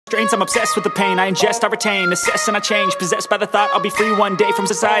Strains, I'm obsessed with the pain. I ingest, I retain, assess and I change. Possessed by the thought I'll be free one day from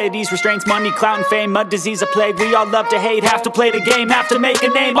society's restraints. Money, clout and fame, mud, disease, a plague. We all love to hate, have to play the game, have to make a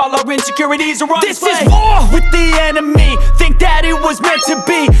name. All our insecurities are on display. This is war with the enemy. Think that it was meant to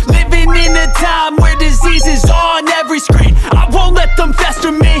be. Living in a time where disease is on every screen. I won't let them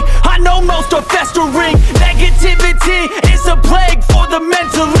fester me. I know most are festering. Negativity is a plague for the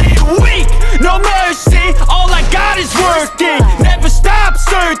mentally weak. No mercy, all I got is working. Never stop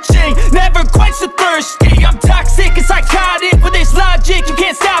searching, never quench the thirsty. I'm toxic and psychotic, with this logic you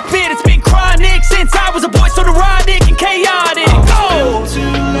can't stop it. It's been chronic since I was a boy, so neurotic and chaotic. I'm built to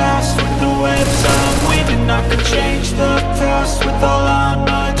last with the webs I'm weaving. I could change the past with all I'm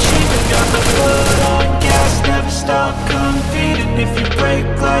achieving. Got my foot on gas, never stop competing. If you break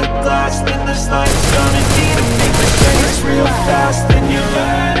like glass, then this life's gonna need 'em. Make mistakes real fast, then you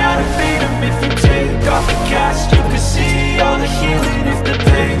learn how to beat 'em. If you take off the cast, you can see all the healing. If the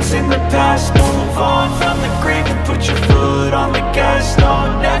pain's in the past, move on from the grave and put your foot on the gas.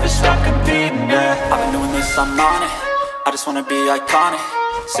 No, never stop competing, yeah. I've been doing this, I'm on it. I just wanna be iconic.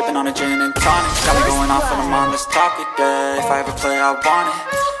 Sipping on a gin and tonic. Got me going off when I'm on this topic, yeah. If I ever play, I want it.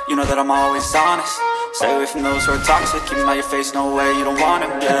 You know that I'm always honest. Stay away from those who are toxic. Keep them out your face, no way, you don't want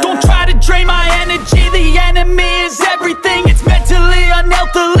them, yeah. Don't try to drain my energy. The enemy is everything. It's mentally,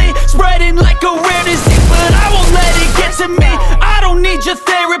 unhealthily spreading like a rare disease, but I won't let it get to me. I don't need your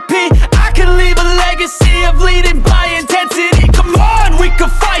therapy. I can leave a legacy of leading by intensity. Come on, we can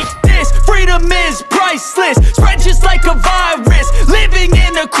fight this. Freedom is priceless. Spread just like a virus. Living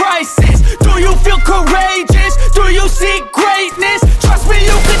in a crisis. Do you feel courageous? Do you seek greatness? Trust me,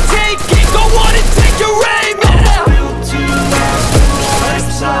 you can take it. Go on and take your aim, yeah. I'm built to last with the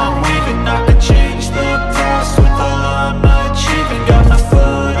webs I'm weaving. I could change the past with all I'm achieving. Got my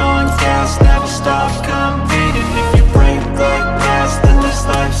foot on gas, never stop competing. If you break like glass, then this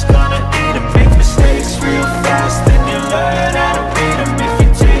life's gonna eat 'em. Make mistakes real fast, then you learn how to beat 'em. If you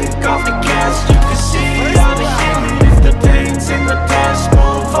take off the gas, you can see all the healing. If the pain's in the past,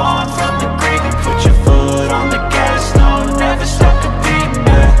 move on from the grave and put your foot on the gas. No, never stop competing,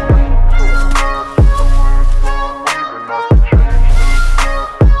 yeah.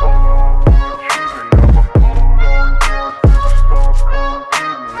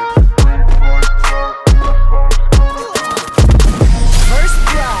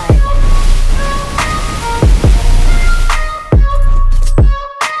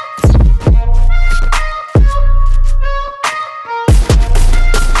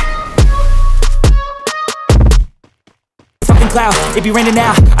 Cloud, it be raining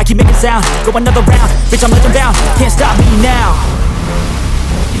now, I keep making sound. Go another round, bitch, I'm legend bound. Can't stop me now.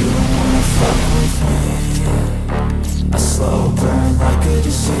 You don't wanna fuck with me. A slow burn like a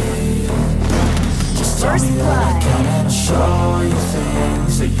disease. Just tell me that I can and I'll show you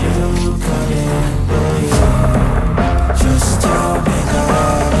things that you couldn't believe. Just tell me that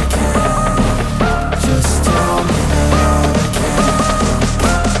I can. Just tell me that I can.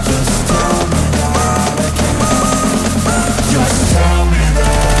 Just tell me that I can. Just tell me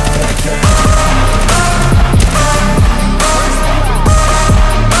that I can.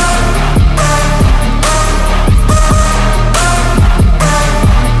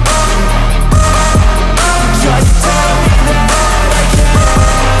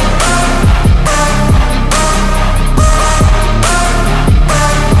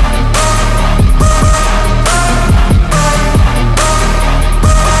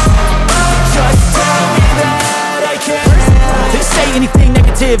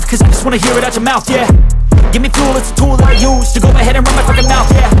 Cause I just wanna hear it out your mouth, yeah. Give me fuel, it's a tool that I use to go ahead and run my fucking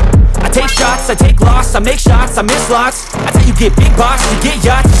mouth, yeah. I take shots, I take loss, I make shots, I miss lots. I tell you get big box, you get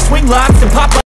yachts, you swing lots and pop